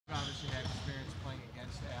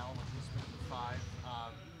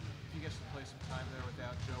time there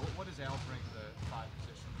without Joe. What does Al bring to the five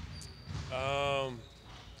position?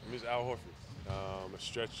 He's Al Horford, a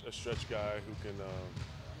stretch guy who can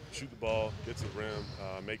shoot the ball, get to the rim,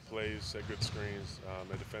 make plays, set good screens,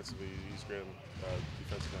 and defensively he's great on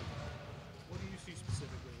defensive end. What do you see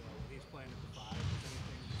specifically though when he's playing at the five? Has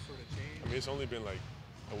anything sort of changed? I mean, it's only been like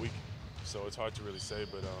a week, so it's hard to really say,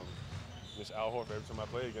 but just Al Horford, every time I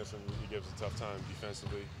play against him, he gives a tough time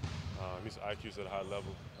defensively. His IQ's at a high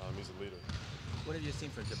level. He's a leader. What have you seen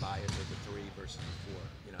from Tobias as a three versus a four?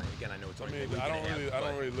 You know, again, I know it's only a week I and a half,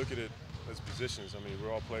 don't really look at it as positions. I mean, we're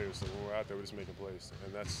all players, so when we're out there, we're just making plays, and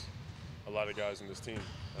that's a lot of guys in this team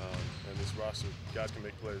and this roster. Guys can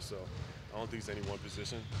make plays, so I don't think it's any one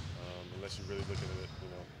position unless you're really looking at it. You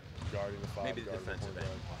know, guarding the five, maybe the guarding defensive the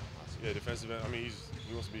end. guard. Yeah, defensive end. I mean,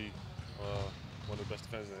 he wants to be one of the best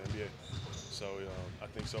defenders in the NBA. So I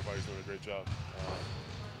think so far he's doing a great job.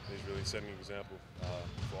 He's really setting an example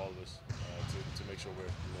for all of us to make sure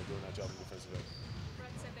we're doing that job in defensive end.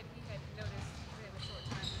 Brett said that he had noticed in a short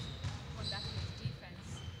time, going back to his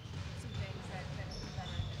defense, some things that have been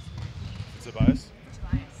better this year. Tobias?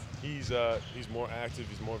 Tobias. He's more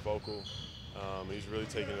active. He's more vocal. He's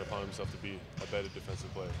really taking it upon himself to be a better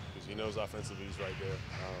defensive player because he knows offensively he's right there,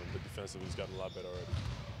 but defensively he's gotten a lot better already.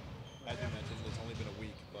 As you mentioned, it's only been a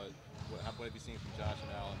week, but what have you seen from Josh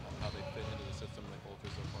and Al and how they fit into the system and the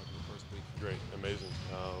culture so far through the first week? Great, amazing.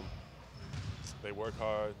 They work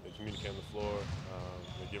hard. They communicate on the floor.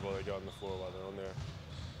 They give all they got on the floor while they're on there.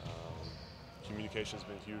 Communication's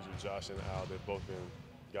been huge with Josh and Al. They've both been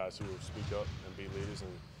guys who speak up and be leaders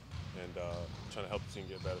and trying to help the team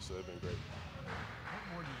get better. So they've been great. What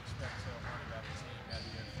more do you expect to learn about the team now that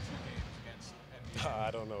you have 2 games against NBA?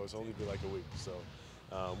 I don't know. It's only been like a week, so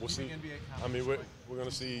we'll see. NBA I mean, we're gonna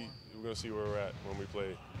see where we're at when we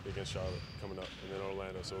play against Charlotte coming up, and then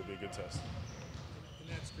Orlando. So it'll be a good test. In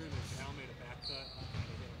that scrimmage, Al made a back cut, kind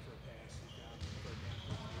of hit him for a pass, he found him for a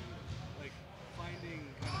three. Like finding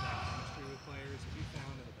kind of that chemistry with players, have you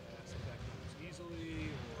found in the past that comes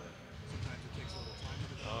easily, or sometimes it takes a little time to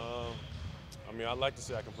develop? I mean, I'd like to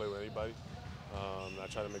say I can play with anybody. I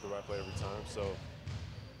try to make the right play every time. So,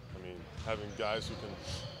 I mean, having guys who can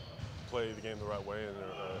play the game the right way and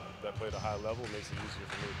that play at a high level makes it easier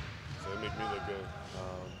for me. So they make me look good.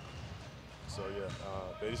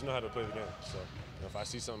 They just know how to play the game. So if I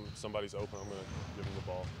see somebody's open, I'm going to give them the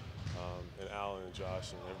ball. And Alan and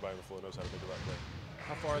Josh and everybody on the floor knows how to make the right play.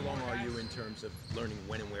 How far along are you in terms of learning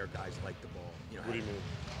when and where guys like the ball? What do you mean?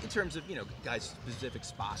 In terms of guys' specific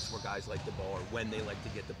spots where guys like the ball, or when they like to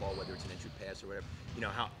get the ball, whether it's an entry pass or whatever.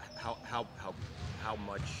 How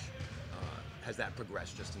much has that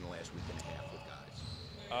progressed just in the last week and a half with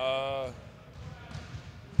guys?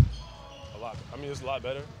 A lot. I mean, it's a lot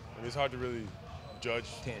better. I mean, it's hard to really judge.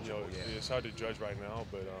 Tangible, yeah. It's hard to judge right now,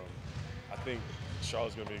 but I think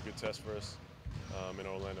Charlotte's going to be a good test for us in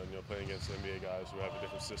Orlando. Playing against NBA guys who have a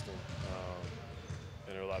different system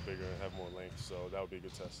and they're a lot bigger and have more length. So that would be a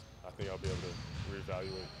good test. I think I'll be able to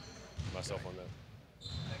reevaluate myself on that.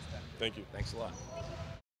 Thanks, Ben. Thank you. Thanks a lot.